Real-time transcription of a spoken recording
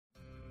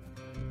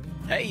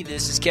Hey,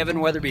 this is Kevin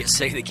Weatherby of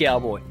Save the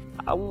Cowboy.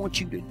 I want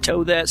you to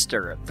toe that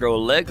stirrup, throw a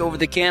leg over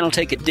the cantle,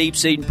 take a deep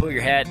seat, and pull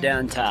your hat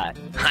down tight.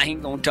 I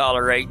ain't gonna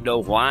tolerate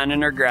no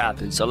whining or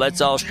griping, so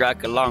let's all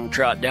strike a long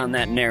trot down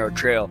that narrow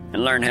trail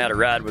and learn how to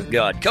ride with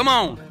God. Come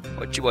on!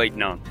 What you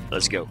waiting on?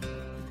 Let's go.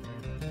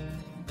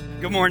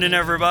 Good morning,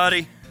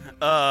 everybody.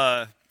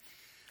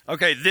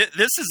 Okay,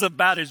 this is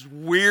about as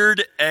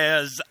weird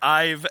as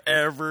I've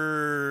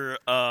ever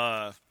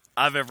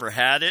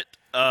had it.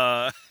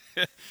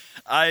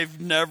 I've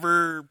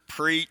never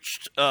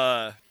preached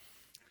to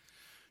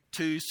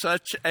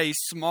such a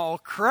small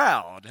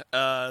crowd.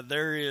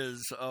 There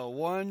is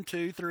 1,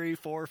 2, 3,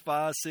 4,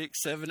 5,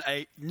 6, 7,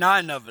 8,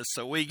 9 of us,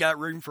 so we got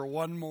room for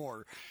one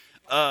more.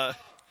 And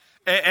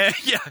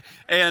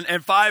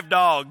 5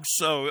 dogs.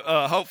 So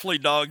hopefully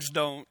dogs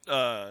don't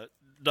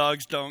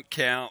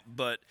count.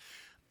 But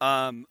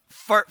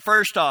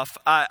first off,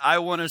 I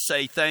want to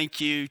say thank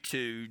you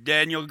to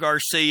Daniel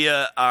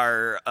Garcia,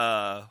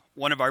 our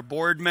one of our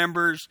board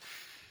members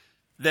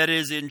that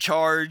is in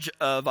charge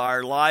of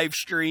our live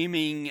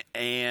streaming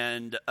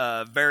and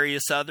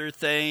various other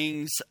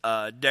things.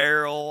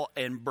 Daryl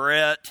and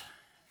Brett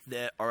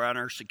that are on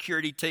our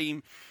security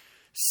team.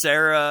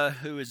 Sarah,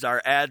 who is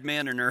our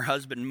admin, and her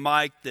husband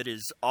Mike, that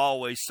is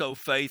always so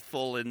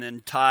faithful, and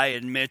then Ty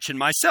and Mitch and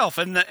myself,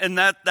 and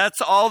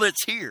that's all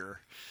that's here.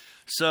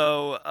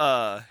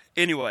 So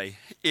anyway,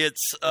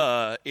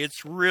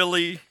 it's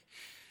really.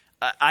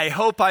 I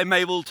hope I'm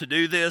able to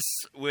do this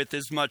with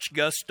as much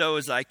gusto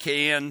as I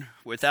can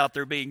without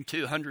there being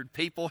 200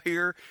 people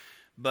here,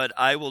 but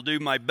I will do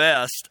my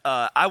best.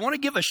 I want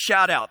to give a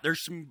shout out.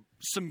 There's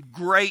some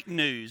great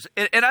news,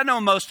 and I know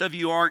most of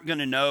you aren't going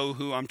to know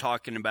who I'm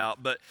talking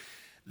about, but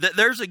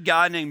there's a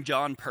guy named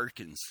John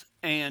Perkins,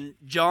 and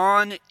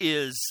John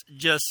is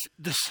just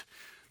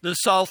the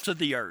salt of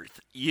the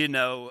earth. You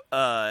know,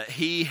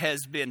 he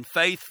has been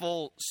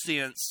faithful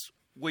since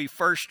we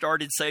first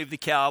started Save the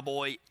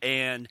Cowboy,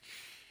 and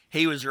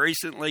he was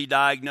recently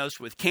diagnosed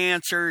with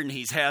cancer, and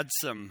he's had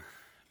some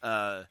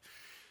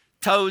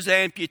toes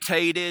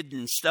amputated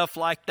and stuff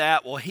like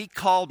that. Well, he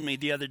called me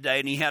the other day,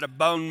 and he had a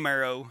bone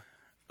marrow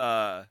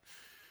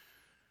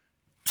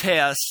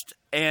test,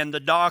 and the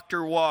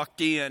doctor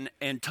walked in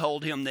and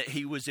told him that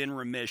he was in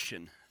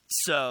remission.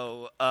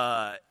 So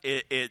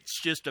it's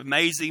just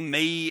amazing.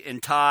 Me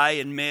and Ty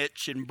and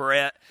Mitch and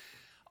Brett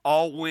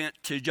all went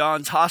to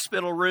John's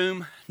hospital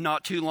room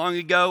not too long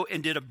ago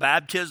and did a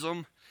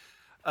baptism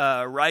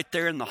right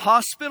there in the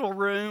hospital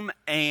room.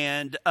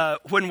 And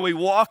when we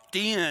walked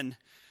in,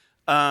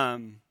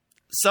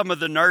 some of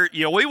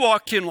the we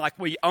walked in like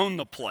we own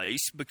the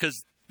place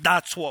because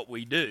that's what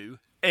we do.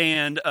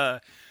 And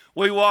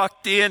we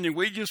walked in and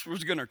we just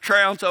was going to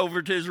trounce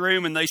over to his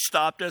room, and they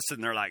stopped us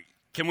and they're like,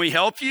 "Can we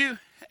help you?"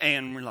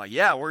 And we're like,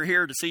 "Yeah, we're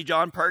here to see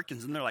John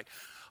Perkins." And they're like,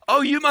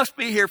 "Oh, you must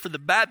be here for the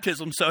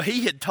baptism." So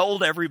he had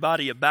told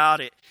everybody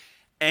about it.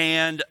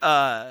 And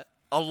a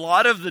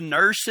lot of the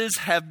nurses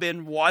have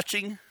been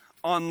watching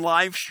on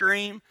live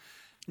stream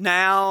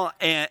now.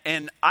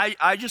 And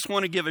I just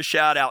want to give a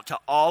shout out to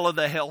all of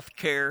the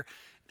healthcare,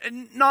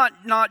 and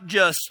not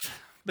just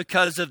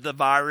because of the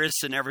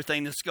virus and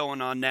everything that's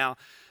going on now,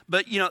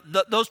 but, you know,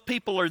 those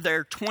people are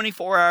there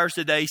 24 hours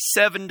a day,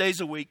 7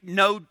 days a week,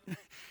 no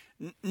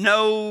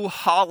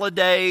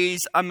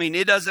holidays. I mean,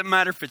 it doesn't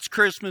matter if it's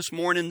Christmas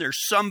morning,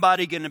 there's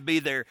somebody going to be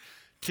there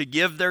to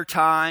give their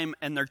time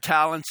and their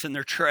talents and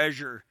their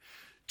treasure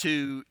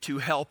to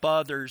help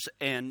others.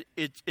 And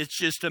it's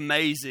just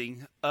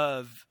amazing.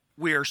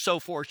 We are so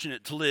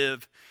fortunate to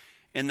live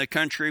in the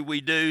country we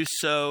do.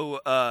 So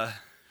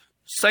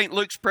St.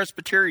 Luke's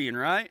Presbyterian,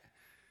 right?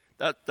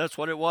 That's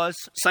what it was.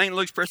 St.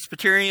 Luke's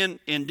Presbyterian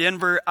in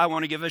Denver. I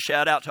want to give a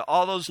shout out to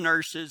all those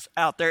nurses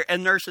out there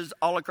and nurses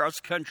all across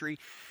the country,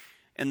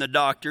 and the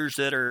doctors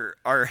that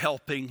are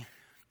helping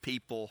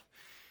people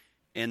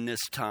in this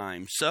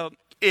time. So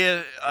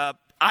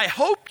I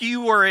hope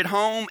you are at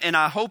home, and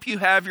I hope you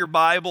have your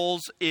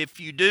Bibles. If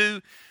you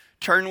do,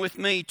 turn with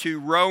me to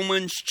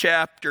Romans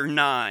chapter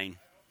 9.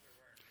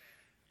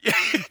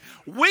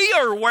 We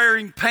are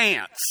wearing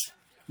pants.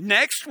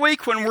 Next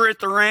week when we're at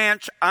the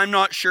ranch, I'm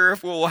not sure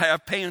if we'll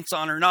have pants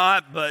on or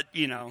not, but,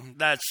 you know,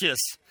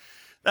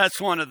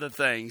 that's one of the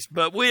things.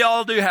 But we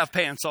all do have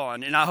pants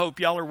on, and I hope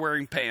y'all are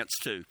wearing pants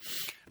too.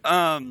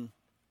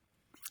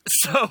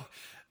 So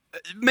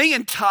me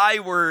and Ty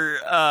were,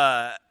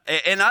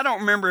 and I don't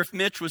remember if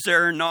Mitch was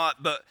there or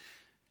not,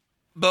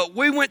 but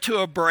we went to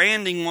a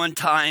branding one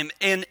time,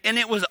 and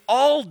it was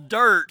all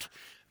dirt,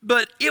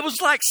 but it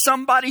was like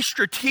somebody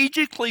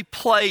strategically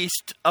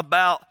placed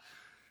about,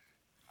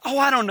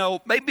 I don't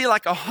know, maybe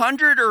like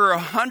 100 or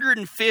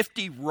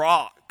 150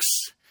 rocks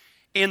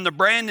in the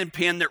branding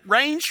pen that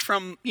ranged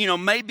from, you know,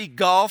 maybe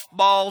golf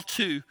ball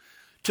to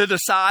the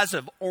size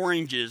of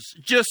oranges,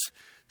 just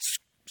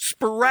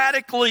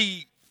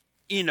sporadically,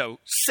 you know,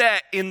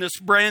 set in this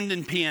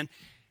branding pen.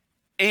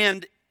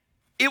 And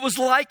it was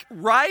like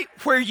right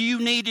where you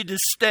needed to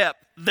step,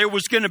 there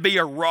was going to be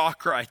a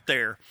rock right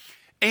there.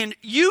 And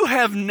you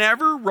have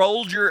never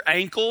rolled your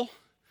ankle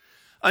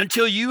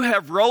until you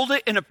have rolled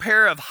it in a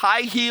pair of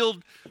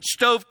high-heeled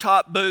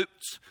stovetop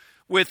boots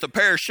with a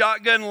pair of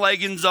shotgun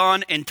leggings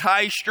on and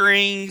tie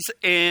strings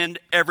and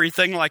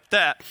everything like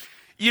that.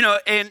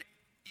 And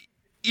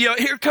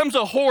here comes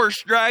a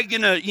horse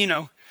dragging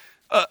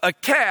a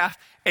calf,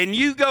 and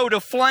you go to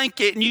flank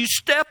it and you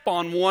step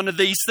on one of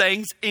these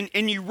things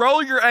and you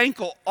roll your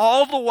ankle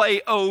all the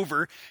way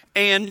over.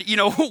 And,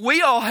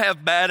 we all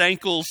have bad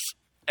ankles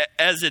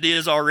as it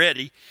is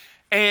already.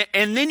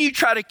 And then you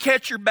try to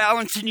catch your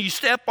balance and you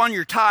step on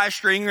your tie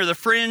string or the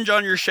fringe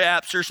on your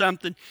chaps or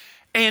something.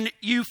 And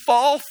you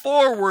fall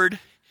forward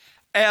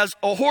as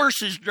a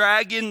horse is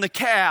dragging the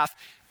calf,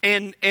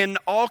 and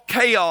all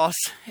chaos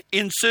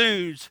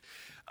ensues.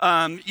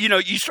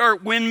 You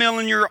start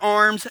windmilling your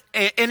arms,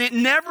 and it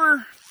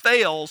never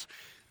fails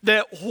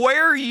that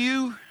where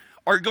you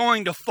are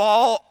going to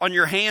fall on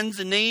your hands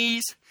and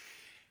knees,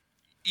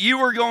 you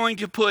are going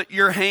to put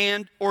your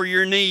hand or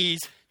your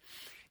knees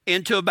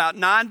into about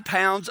 9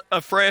 pounds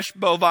of fresh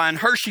bovine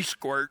Hershey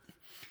squirt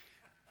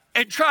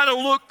and try to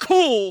look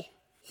cool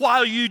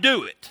while you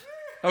do it.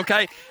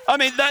 Okay? I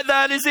mean,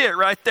 that is it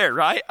right there,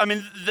 right? I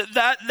mean,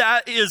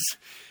 that is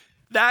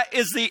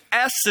the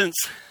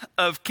essence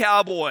of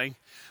cowboying.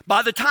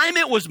 By the time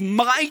it was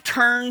my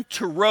turn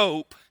to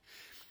rope,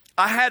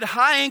 I had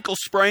high ankle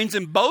sprains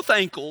in both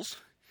ankles,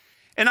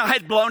 and I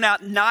had blown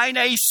out 9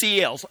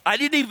 ACLs. I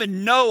didn't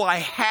even know I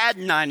had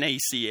 9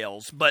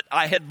 ACLs, but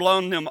I had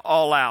blown them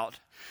all out.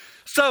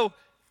 So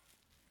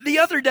the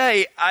other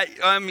day,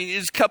 I mean, it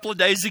was a couple of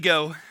days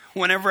ago,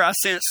 whenever I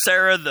sent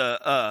Sarah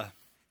the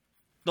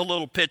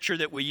little picture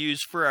that we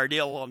use for our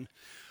deal on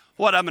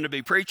what I'm going to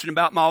be preaching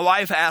about, my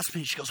wife asked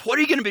me, she goes, "What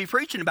are you going to be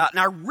preaching about?" And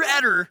I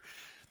read her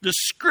the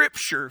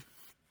scripture,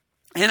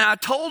 and I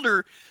told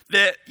her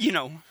that,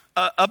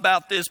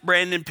 about this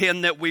Brandon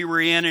pen that we were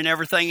in and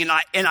everything,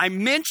 and I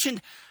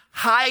mentioned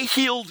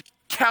high-heeled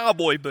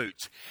cowboy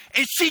boots,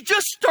 and she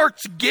just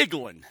starts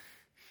giggling,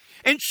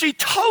 and she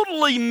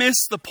totally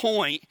missed the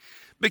point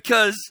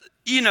because,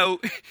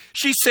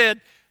 she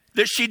said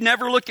that she'd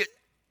never look at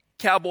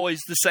cowboys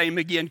the same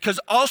again, because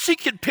all she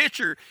could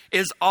picture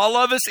is all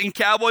of us in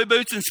cowboy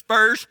boots and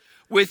spurs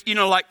with,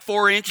 like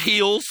 4-inch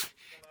heels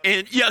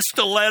and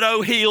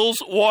stiletto heels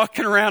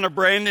walking around a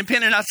Brandon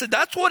pen. And I said,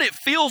 that's what it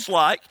feels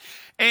like.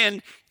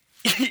 And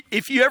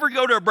if you ever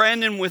go to a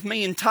Brandon with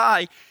me and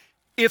Ty,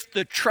 if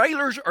the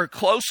trailers are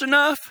close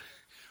enough,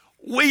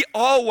 we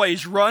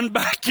always run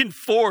back and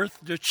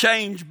forth to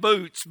change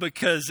boots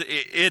because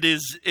it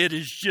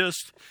is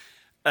just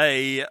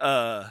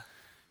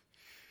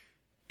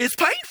it's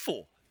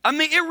painful. I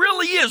mean, it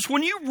really is.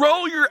 When you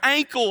roll your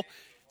ankle,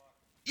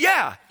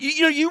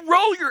 you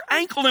roll your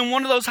ankle in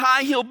one of those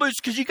high heel boots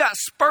because you got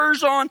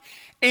spurs on,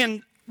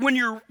 and when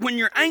your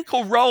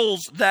ankle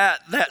rolls,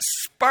 that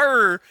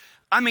spur,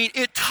 I mean,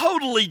 it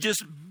totally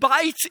just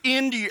bites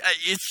into you.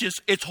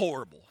 It's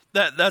horrible.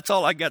 That's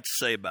all I got to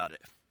say about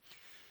it.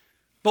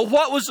 But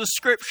what was the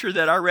scripture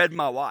that I read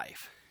my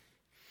wife?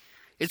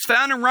 It's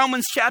found in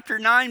Romans chapter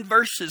 9,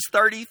 verses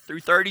 30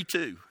 through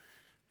 32.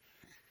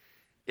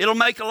 It'll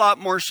make a lot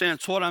more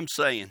sense what I'm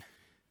saying.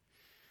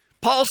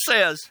 Paul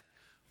says,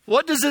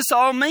 what does this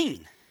all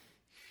mean?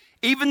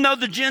 Even though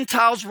the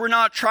Gentiles were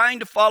not trying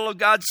to follow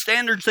God's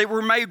standards, they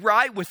were made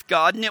right with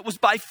God, and it was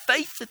by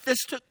faith that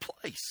this took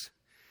place.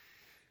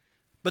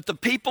 But the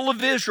people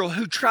of Israel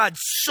who tried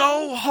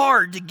so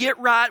hard to get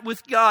right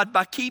with God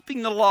by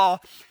keeping the law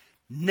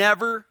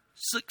never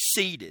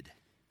succeeded.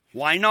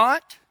 Why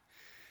not?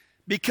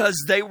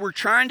 Because they were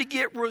trying to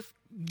get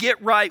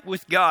right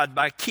with God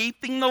by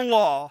keeping the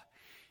law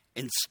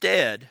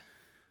instead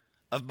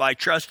of by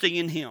trusting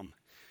in Him.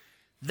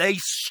 They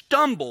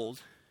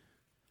stumbled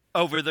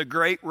over the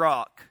great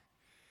rock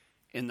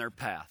in their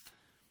path.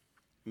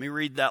 Let me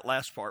read that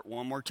last part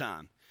one more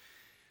time.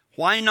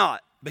 Why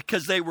not?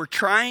 Because they were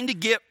trying to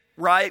get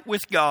right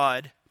with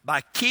God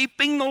by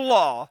keeping the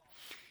law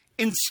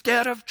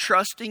instead of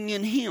trusting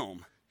in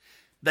Him.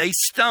 They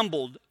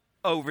stumbled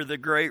over the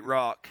great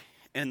rock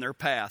in their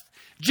path.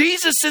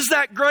 Jesus is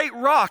that great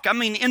rock. I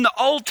mean, in the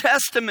Old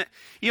Testament,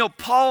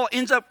 Paul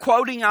ends up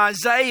quoting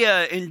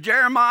Isaiah and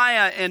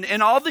Jeremiah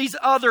and all these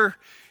other,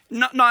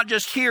 not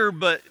just here,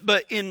 but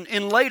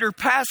in later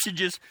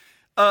passages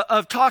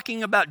of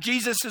talking about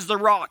Jesus as the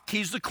rock.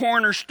 He's the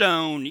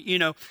cornerstone.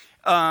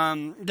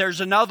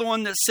 There's another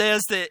one that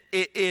says that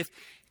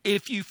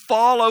if you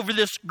fall over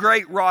this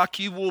great rock,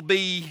 you will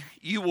be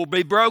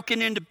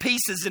broken into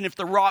pieces, and if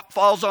the rock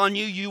falls on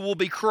you, you will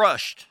be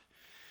crushed.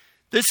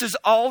 This is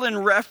all in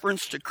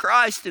reference to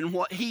Christ and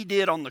what He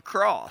did on the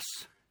cross.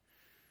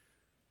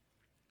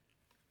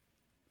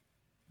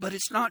 But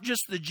it's not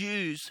just the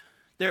Jews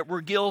that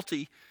were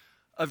guilty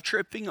of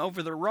tripping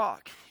over the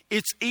rock.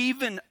 It's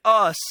even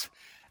us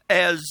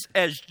as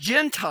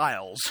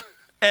Gentiles,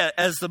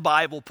 as the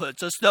Bible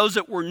puts us, those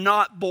that were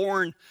not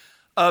born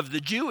of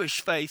the Jewish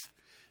faith,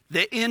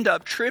 that end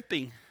up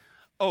tripping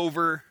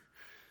over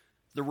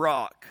the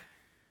rock.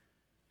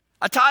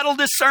 I titled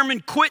this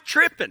sermon, Quit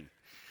Tripping.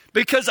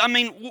 Because,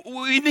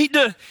 we need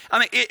to,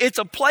 it's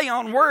a play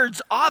on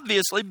words,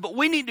 obviously, but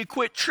we need to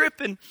quit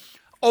tripping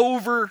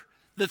over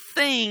the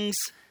things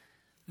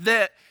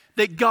that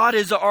God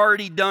has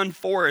already done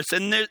for us.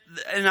 And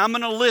I'm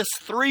going to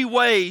list 3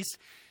 ways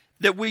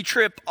that we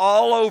trip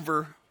all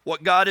over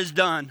what God has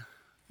done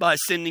by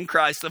sending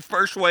Christ. The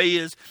first way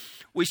is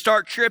we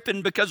start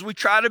tripping because we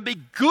try to be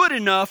good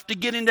enough to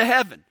get into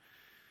heaven.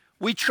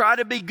 We try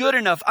to be good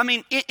enough. I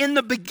mean, in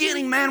the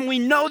beginning, man, we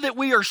know that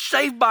we are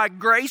saved by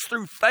grace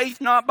through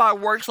faith, not by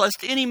works, lest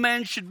any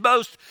man should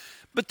boast.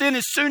 But then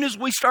as soon as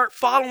we start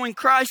following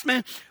Christ,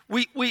 man,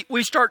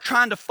 we start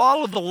trying to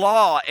follow the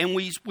law, and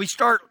we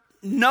start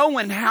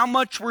knowing how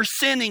much we're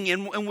sinning,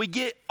 and we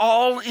get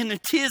all in a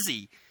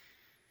tizzy.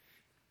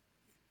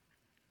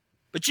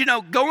 But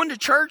going to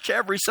church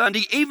every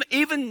Sunday,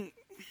 even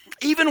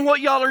what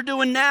y'all are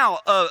doing now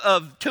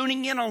of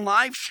tuning in on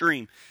live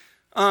stream,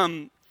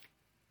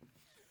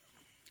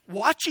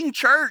 watching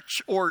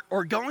church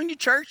or going to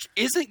church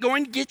isn't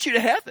going to get you to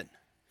heaven.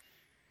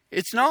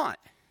 It's not.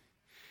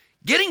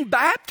 Getting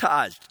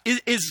baptized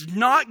is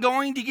not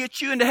going to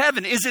get you into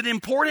heaven. Is it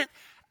important?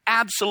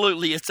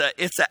 Absolutely. It's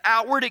an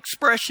outward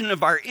expression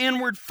of our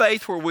inward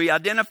faith where we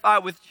identify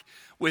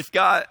with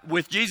God,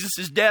 with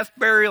Jesus' death,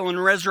 burial,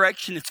 and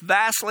resurrection. It's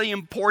vastly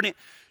important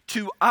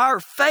to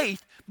our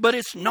faith, but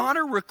it's not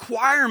a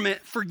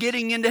requirement for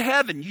getting into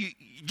heaven.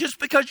 Just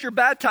because you're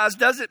baptized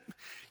doesn't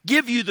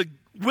give you the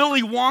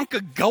Willy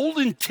Wonka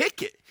golden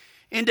ticket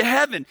into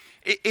heaven.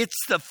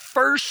 It's the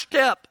first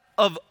step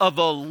of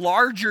a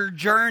larger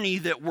journey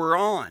that we're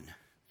on.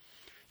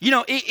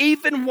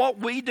 Even what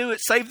we do at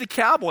Save the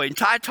Cowboy, and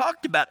Ty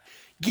talked about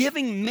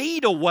giving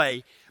meat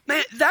away,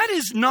 man, that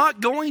is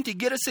not going to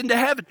get us into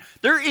heaven.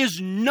 There is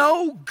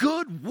no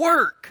good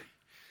work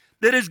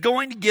that is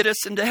going to get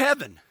us into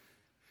heaven.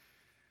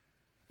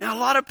 Now, a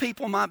lot of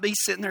people might be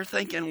sitting there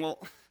thinking, well,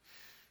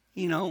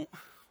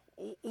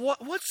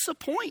 what's the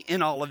point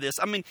in all of this?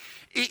 I mean,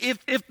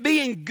 if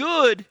being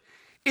good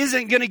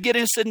isn't going to get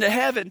us into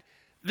heaven,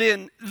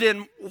 then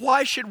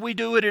why should we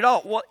do it at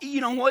all? Well,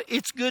 you know what?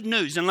 It's good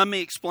news, and let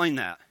me explain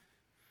that.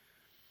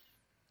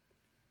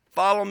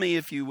 Follow me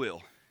if you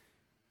will.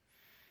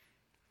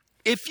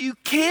 If you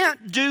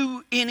can't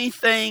do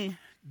anything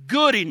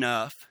good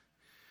enough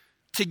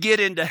to get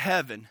into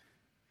heaven,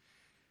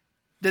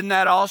 then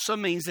that also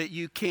means that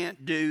you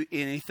can't do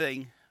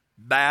anything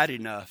bad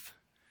enough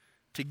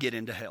to get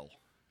into hell.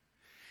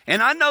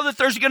 And I know that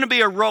there's going to be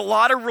a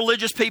lot of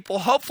religious people.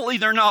 Hopefully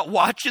they're not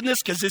watching this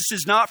because this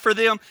is not for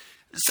them.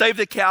 Save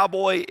the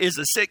Cowboy is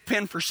a sick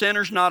pen for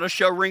sinners, not a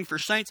show ring for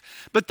saints.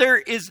 But there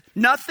is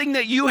nothing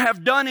that you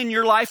have done in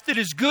your life that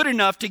is good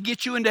enough to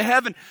get you into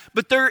heaven.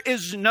 But there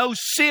is no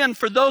sin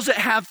for those that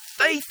have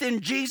faith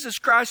in Jesus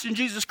Christ and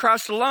Jesus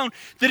Christ alone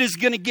that is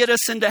going to get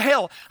us into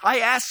hell. I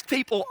ask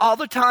people all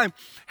the time,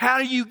 how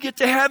do you get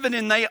to heaven?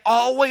 And they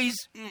always,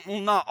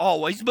 well, not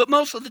always, but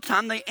most of the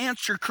time they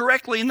answer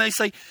correctly and they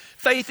say,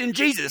 faith in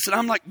Jesus. And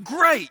I'm like,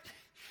 great.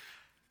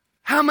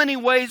 How many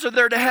ways are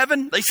there to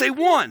heaven? They say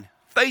one.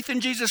 Faith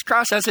in Jesus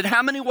Christ. I said,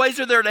 how many ways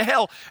are there to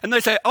hell? And they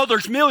say, oh,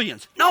 there's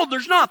millions. No,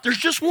 there's not. There's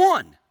just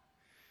one.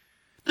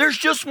 There's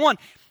just one.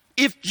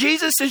 If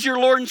Jesus is your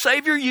Lord and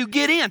Savior, you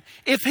get in.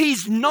 If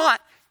he's not,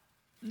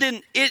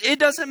 then it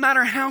doesn't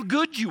matter how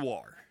good you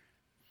are.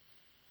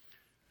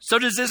 So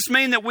does this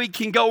mean that we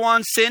can go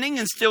on sinning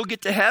and still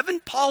get to heaven?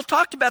 Paul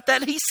talked about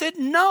that. He said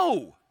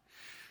no.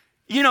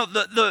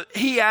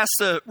 He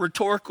asked a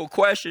rhetorical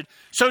question.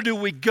 So do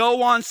we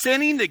go on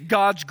sinning that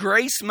God's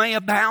grace may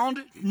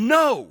abound?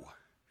 No.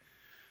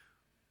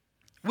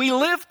 We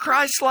live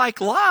Christ-like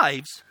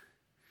lives,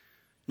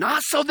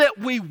 not so that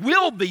we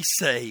will be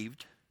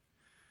saved,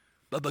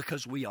 but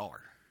because we are.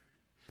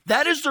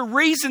 That is the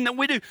reason that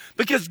we do.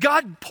 Because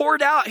God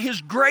poured out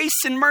his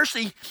grace and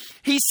mercy.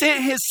 He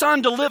sent his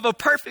son to live a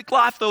perfect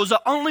life that was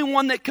the only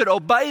one that could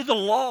obey the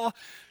law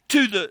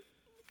to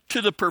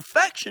the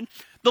perfection.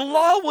 The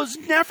law was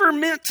never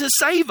meant to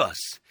save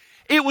us.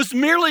 It was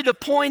merely to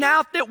point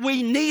out that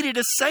we needed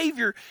a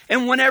Savior.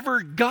 And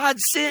whenever God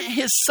sent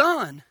his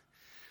son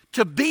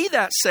to be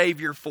that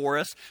Savior for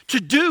us, to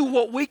do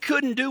what we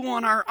couldn't do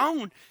on our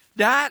own,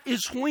 that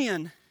is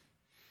when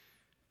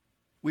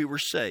we were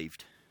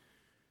saved.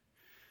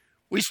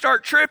 We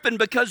start tripping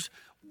because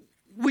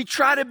we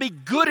try to be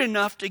good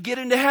enough to get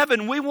into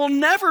heaven. We will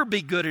never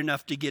be good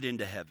enough to get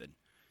into heaven.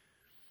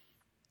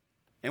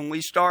 And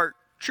we start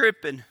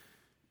tripping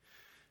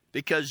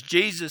because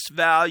Jesus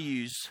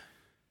values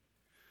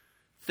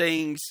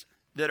things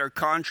that are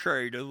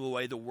contrary to the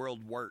way the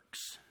world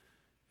works.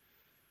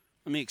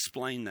 Let me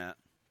explain that.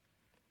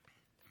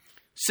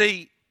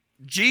 See,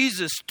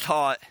 Jesus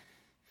taught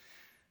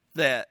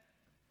that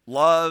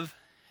love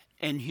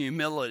and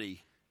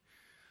humility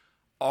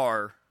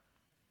are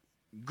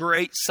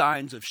great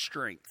signs of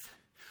strength.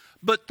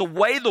 But the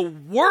way the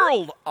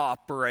world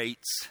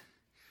operates,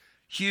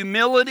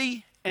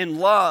 humility and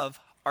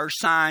love are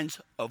signs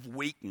of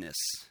weakness.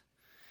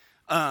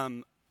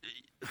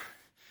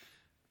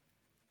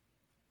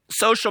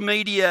 Social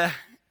media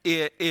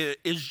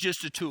is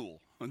just a tool,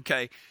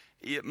 okay?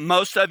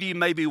 Most of you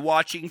may be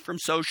watching from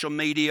social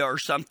media or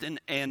something,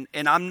 and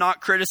I'm not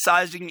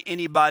criticizing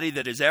anybody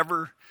that has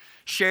ever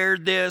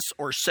shared this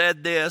or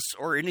said this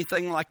or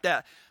anything like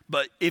that.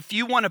 But if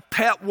you want to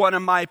pet one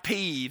of my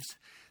peeves,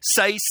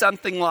 say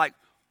something like,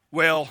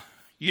 well,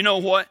 you know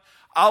what?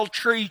 I'll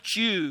treat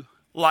you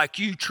like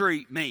you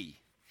treat me.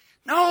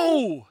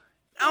 No,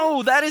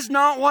 that is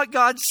not what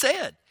God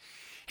said.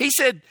 He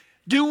said,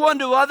 do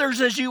unto others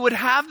as you would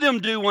have them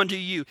do unto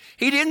you.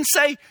 He didn't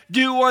say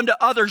do unto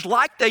others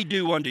like they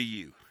do unto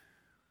you.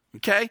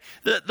 Okay?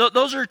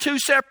 Those are two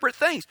separate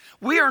things.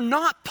 We are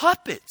not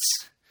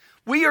puppets.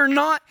 We are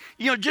not,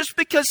 just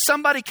because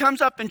somebody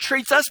comes up and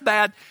treats us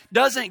bad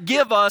doesn't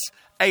give us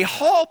a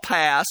hall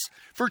pass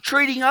for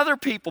treating other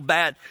people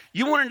bad.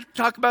 You want to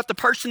talk about the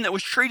person that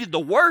was treated the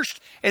worst,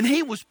 and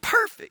he was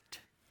perfect,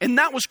 and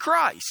that was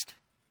Christ.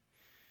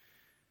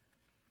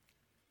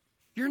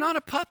 You're not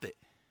a puppet.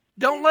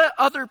 Don't let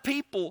other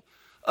people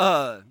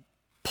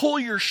pull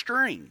your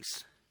strings.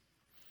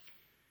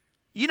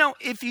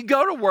 If you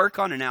go to work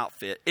on an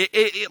outfit,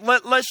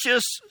 let's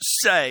just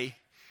say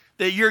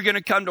that you're going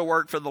to come to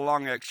work for the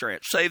Long X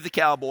Ranch, Save the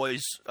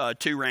Cowboys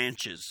 2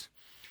 ranches.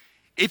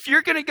 If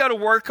you're going to go to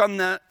work on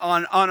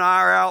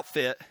our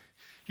outfit,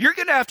 you're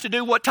going to have to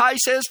do what Ty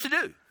says to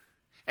do.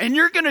 And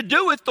you're going to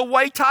do it the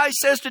way Ty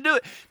says to do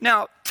it.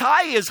 Now,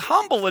 Ty is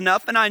humble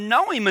enough, and I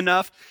know him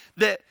enough,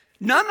 that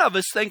none of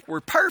us think we're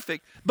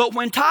perfect. But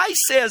when Ty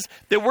says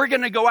that we're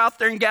going to go out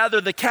there and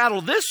gather the cattle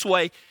this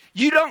way,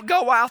 you don't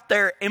go out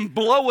there and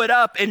blow it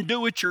up and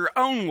do it your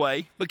own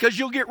way, because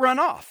you'll get run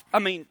off. I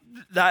mean,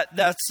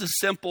 that's the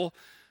simple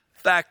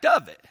fact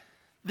of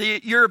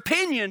it. Your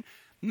opinion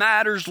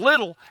matters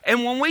little.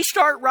 And when we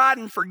start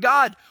riding for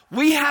God,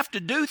 we have to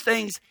do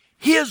things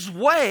His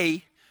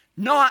way,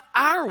 not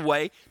our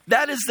way.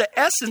 That is the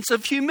essence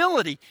of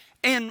humility.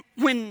 And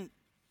when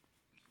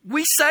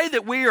we say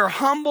that we are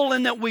humble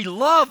and that we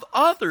love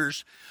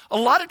others, a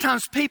lot of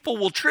times people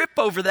will trip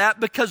over that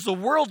because the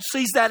world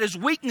sees that as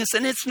weakness,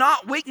 and it's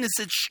not weakness,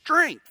 it's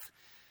strength.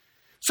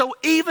 So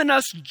even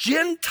us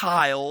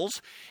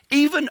Gentiles,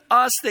 even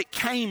us that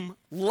came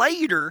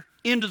later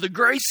into the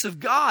grace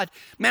of God,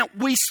 man,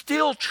 we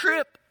still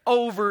trip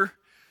over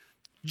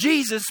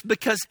Jesus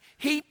because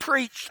He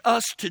preached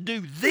us to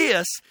do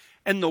this,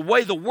 and the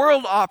way the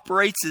world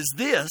operates is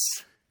this,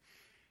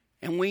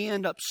 and we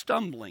end up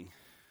stumbling.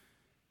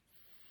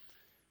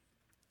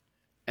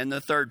 And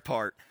the third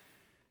part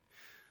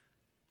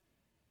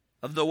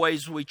of the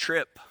ways we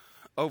trip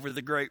over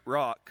the great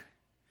rock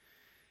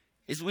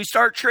is we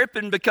start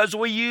tripping because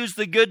we use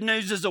the good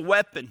news as a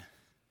weapon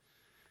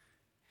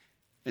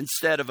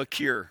instead of a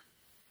cure.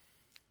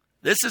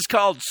 This is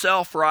called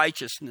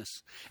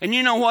self-righteousness. And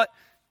you know what?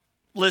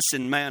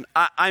 Listen, man,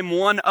 I'm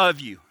one of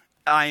you.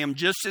 I am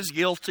just as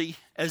guilty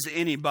as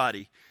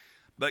anybody.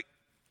 But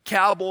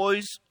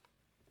cowboys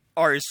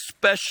are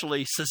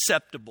especially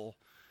susceptible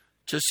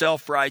to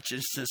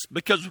self-righteousness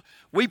because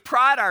we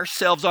pride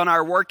ourselves on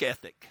our work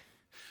ethic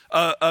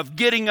of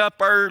getting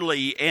up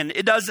early. And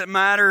it doesn't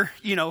matter,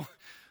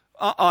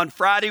 on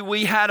Friday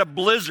we had a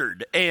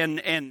blizzard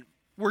and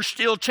we're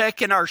still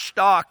checking our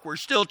stock. We're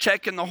still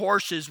checking the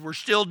horses. We're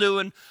still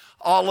doing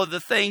all of the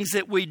things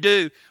that we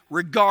do,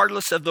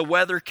 regardless of the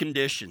weather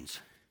conditions.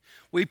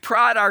 We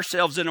pride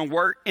ourselves in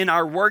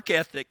our work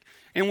ethic,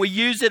 and we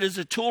use it as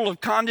a tool of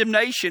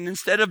condemnation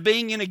instead of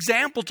being an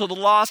example to the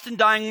lost and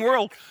dying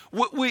world.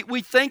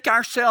 We think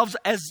ourselves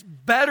as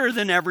better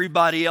than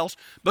everybody else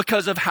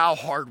because of how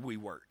hard we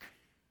work.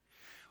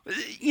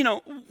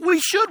 We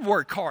should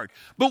work hard,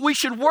 but we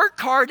should work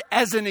hard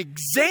as an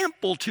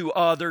example to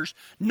others,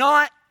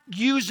 not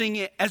using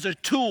it as a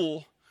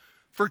tool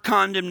for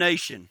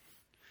condemnation.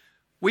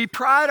 We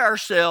pride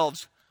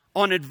ourselves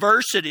on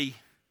adversity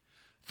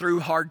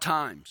through hard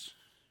times.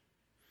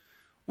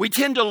 We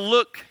tend to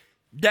look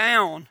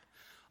down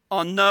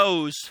on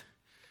those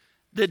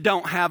that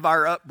don't have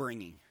our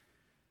upbringing.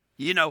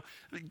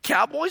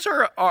 Cowboys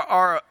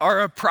are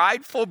a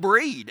prideful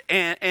breed,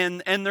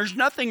 and there's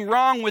nothing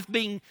wrong with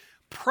being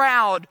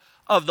proud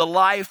of the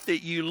life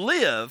that you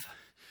live,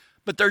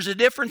 but there's a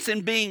difference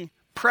in being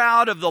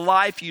proud of the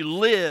life you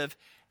live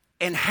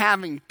and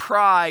having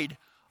pride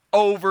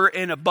over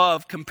and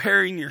above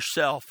comparing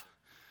yourself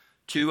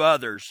to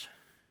others.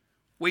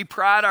 We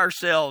pride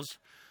ourselves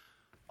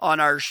on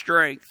our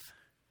strength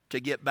to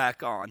get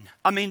back on.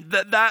 I mean,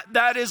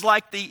 that is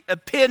like the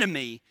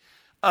epitome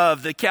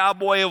of the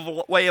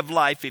cowboy way of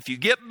life. If you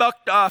get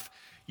bucked off,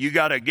 you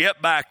got to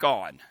get back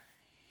on,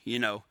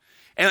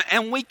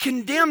 And we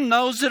condemn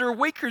those that are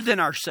weaker than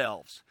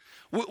ourselves.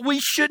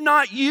 We should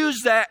not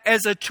use that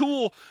as a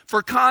tool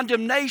for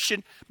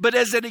condemnation, but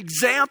as an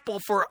example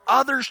for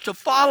others to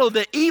follow,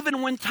 that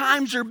even when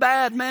times are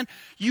bad, man,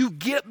 you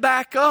get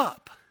back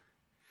up.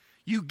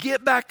 You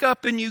get back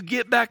up and you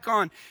get back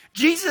on.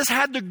 Jesus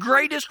had the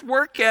greatest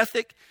work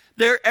ethic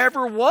there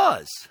ever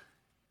was.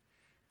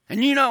 And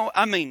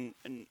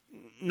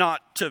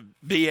not to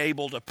be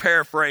able to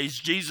paraphrase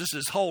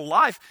Jesus' whole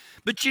life,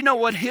 but you know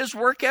what his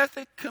work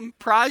ethic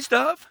comprised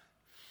of?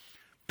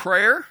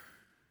 Prayer,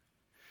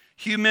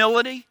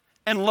 humility,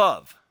 and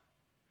love.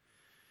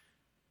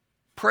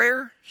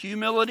 prayer,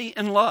 humility,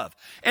 and love.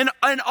 And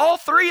all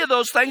three of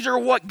those things are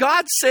what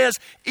God says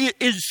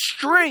is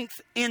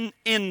strength in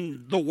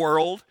the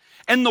world.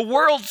 And the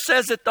world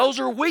says that those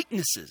are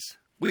weaknesses.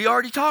 We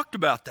already talked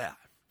about that.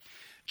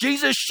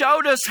 Jesus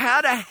showed us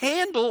how to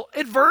handle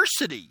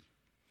adversity.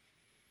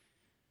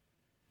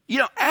 You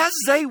know, as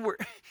they were,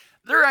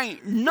 there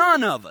ain't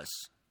none of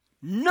us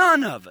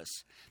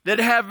that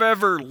have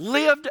ever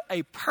lived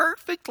a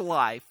perfect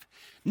life,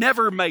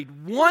 never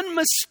made one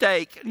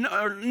mistake,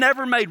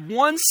 never made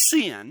one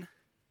sin,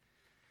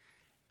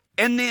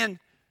 and then,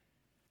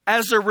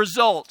 as a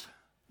result,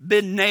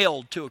 been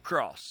nailed to a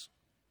cross.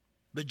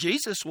 But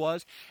Jesus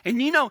was.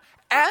 And you know,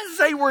 as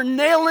they were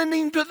nailing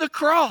him to the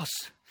cross,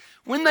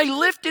 when they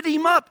lifted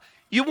him up,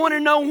 you want to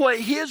know what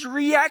his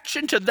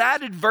reaction to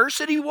that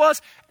adversity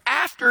was?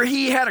 After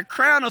he had a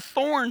crown of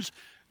thorns,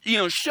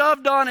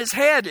 shoved on his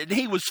head, and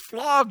he was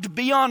flogged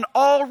beyond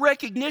all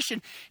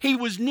recognition. He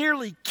was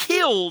nearly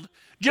killed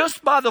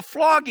just by the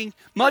flogging,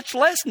 much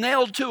less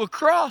nailed to a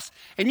cross.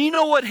 And you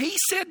know what he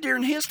said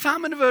during his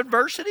time of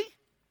adversity?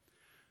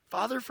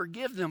 Father,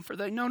 forgive them, for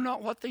they know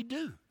not what they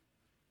do.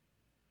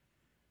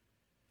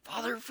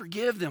 Father,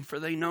 forgive them, for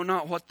they know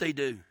not what they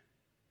do.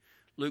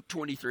 Luke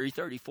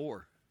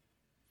 23:34.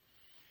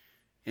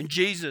 And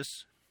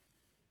Jesus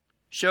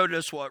showed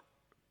us what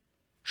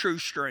true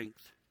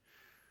strength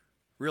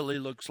really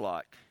looks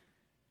like.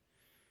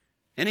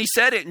 And he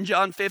said it in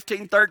John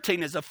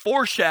 15:13 as a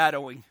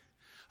foreshadowing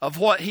of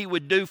what he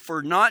would do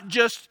for not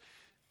just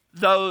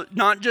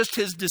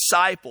his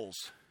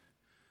disciples,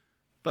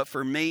 but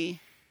for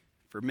me,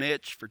 for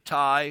Mitch, for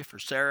Ty, for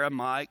Sarah,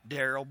 Mike,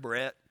 Daryl,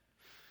 Brett,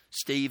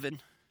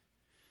 Stephen,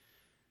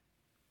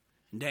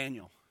 and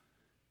Daniel,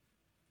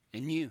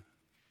 and you.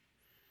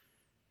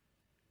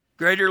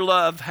 Greater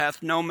love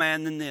hath no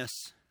man than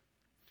this,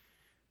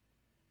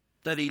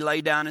 that he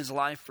lay down his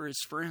life for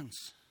his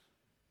friends.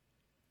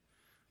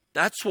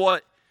 That's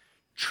what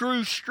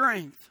true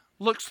strength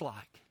looks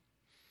like.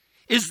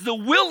 Is the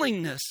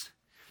willingness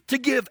to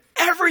give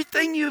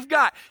everything you've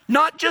got.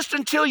 Not just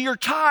until you're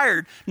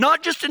tired.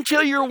 Not just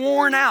until you're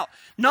worn out.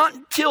 Not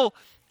until,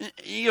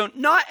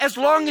 not as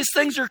long as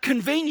things are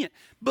convenient.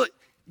 But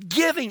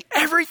giving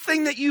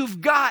everything that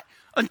you've got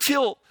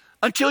until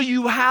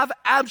you have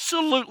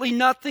absolutely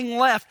nothing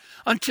left.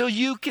 Until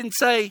you can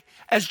say,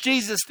 as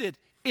Jesus did,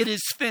 it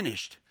is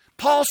finished.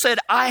 Paul said,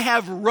 I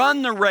have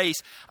run the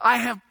race. I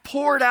have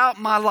poured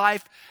out my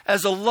life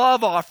as a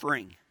love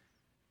offering.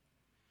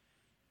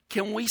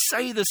 Can we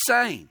say the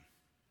same?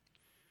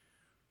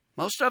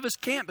 Most of us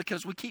can't,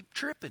 because we keep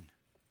tripping.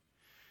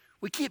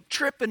 We keep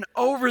tripping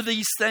over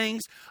these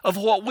things of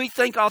what we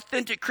think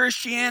authentic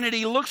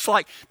Christianity looks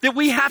like. That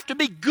we have to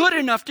be good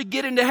enough to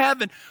get into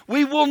heaven.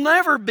 We will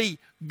never be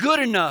good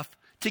enough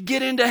to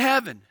get into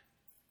heaven.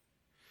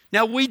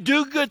 Now, we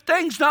do good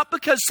things not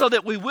because so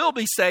that we will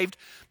be saved,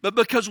 but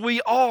because we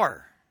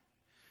are.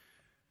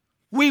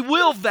 We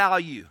will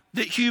value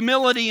that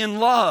humility and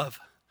love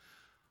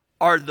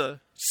are the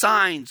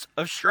signs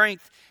of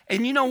strength.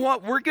 And you know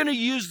what? We're going to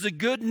use the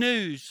good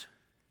news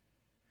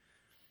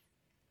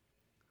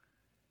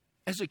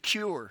as a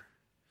cure,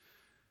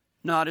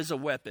 not as a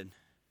weapon.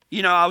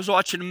 I was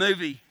watching a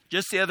movie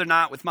just the other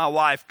night with my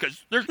wife,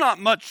 because there's not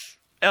much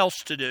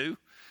else to do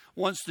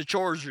once the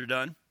chores are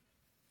done.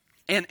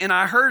 And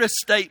I heard a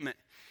statement,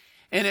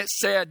 and it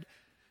said,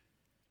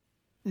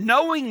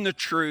 knowing the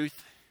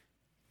truth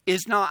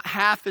is not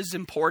half as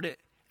important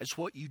as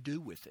what you do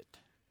with it.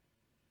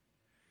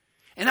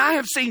 And I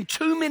have seen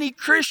too many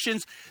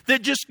Christians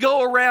that just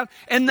go around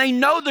and they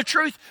know the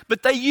truth,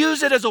 but they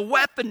use it as a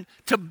weapon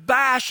to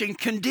bash and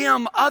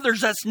condemn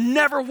others. That's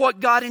never what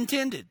God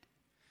intended.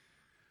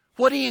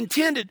 What he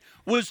intended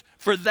was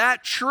for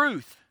that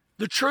truth,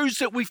 the truths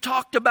that we've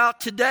talked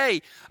about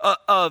today,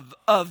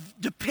 of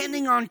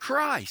depending on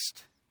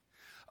Christ,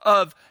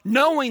 of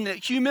knowing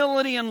that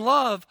humility and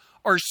love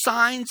are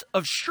signs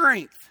of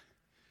strength,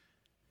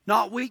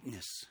 not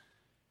weakness.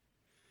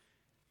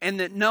 And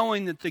that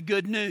knowing that the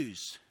good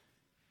news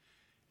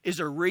is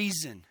a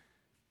reason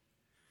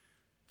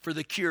for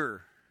the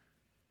cure,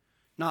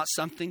 not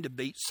something to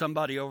beat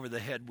somebody over the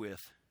head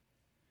with.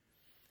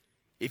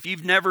 If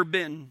you've never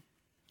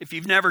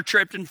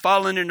tripped and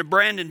fallen in a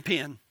branding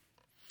pen,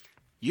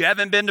 you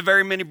haven't been to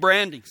very many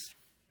brandings.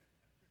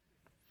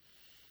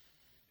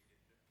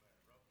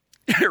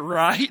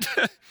 Right?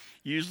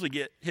 Usually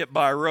get hit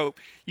by a rope.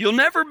 You'll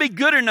never be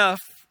good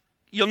enough.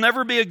 You'll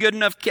never be a good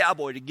enough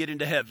cowboy to get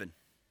into heaven.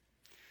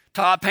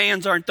 Top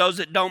hands aren't those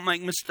that don't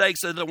make mistakes.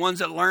 They're the ones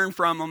that learn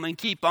from them and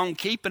keep on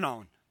keeping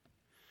on.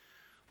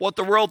 What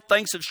the world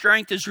thinks of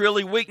strength is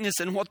really weakness,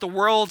 and what the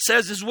world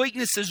says is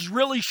weakness is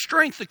really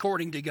strength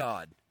according to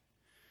God.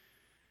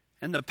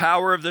 And the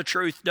power of the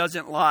truth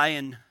doesn't lie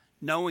in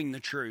knowing the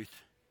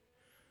truth,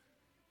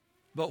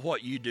 but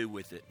what you do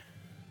with it.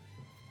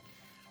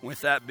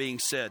 With that being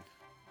said,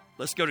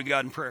 let's go to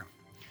God in prayer.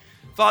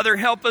 Father,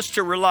 help us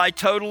to rely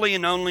totally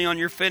and only on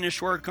your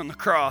finished work on the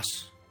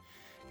cross.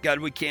 God,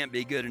 we can't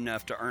be good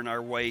enough to earn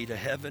our way to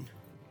heaven.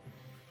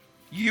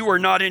 You are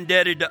not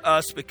indebted to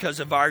us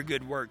because of our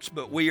good works,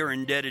 but we are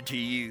indebted to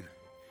you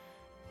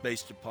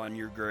based upon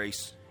your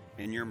grace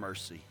and your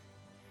mercy.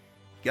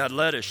 God,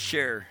 let us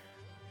share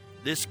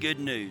this good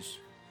news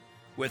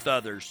with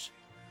others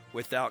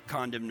without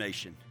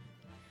condemnation.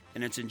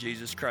 And it's in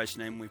Jesus Christ's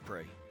name we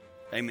pray.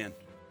 Amen.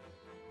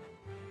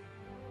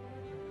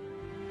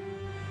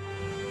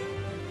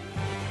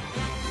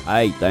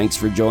 Hey, thanks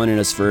for joining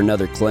us for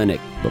another clinic.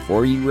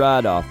 Before you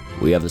ride off,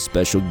 we have a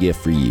special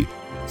gift for you.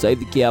 Save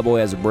the Cowboy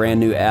has a brand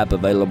new app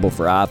available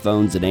for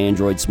iPhones and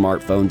Android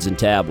smartphones and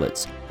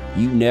tablets.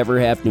 You never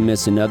have to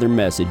miss another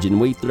message,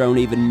 and we've thrown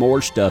even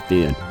more stuff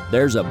in.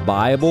 There's a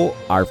Bible,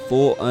 our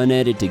full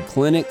unedited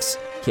clinics,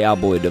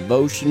 cowboy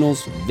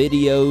devotionals,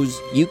 videos.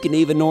 You can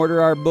even order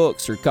our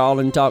books or call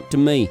and talk to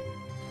me.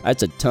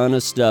 That's a ton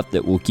of stuff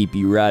that will keep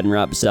you riding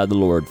right beside the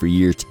Lord for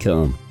years to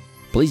come.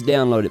 Please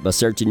download it by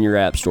searching your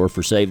app store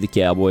for Save the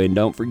Cowboy, and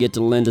don't forget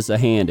to lend us a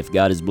hand if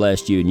God has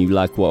blessed you and you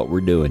like what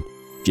we're doing.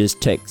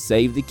 Just text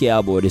Save the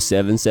Cowboy to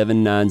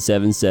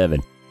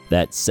 77977.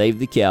 That's Save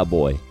the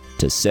Cowboy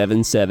to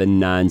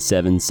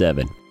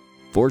 77977.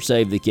 For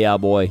Save the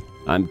Cowboy,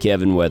 I'm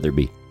Kevin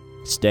Weatherby.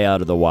 Stay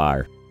out of the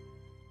wire.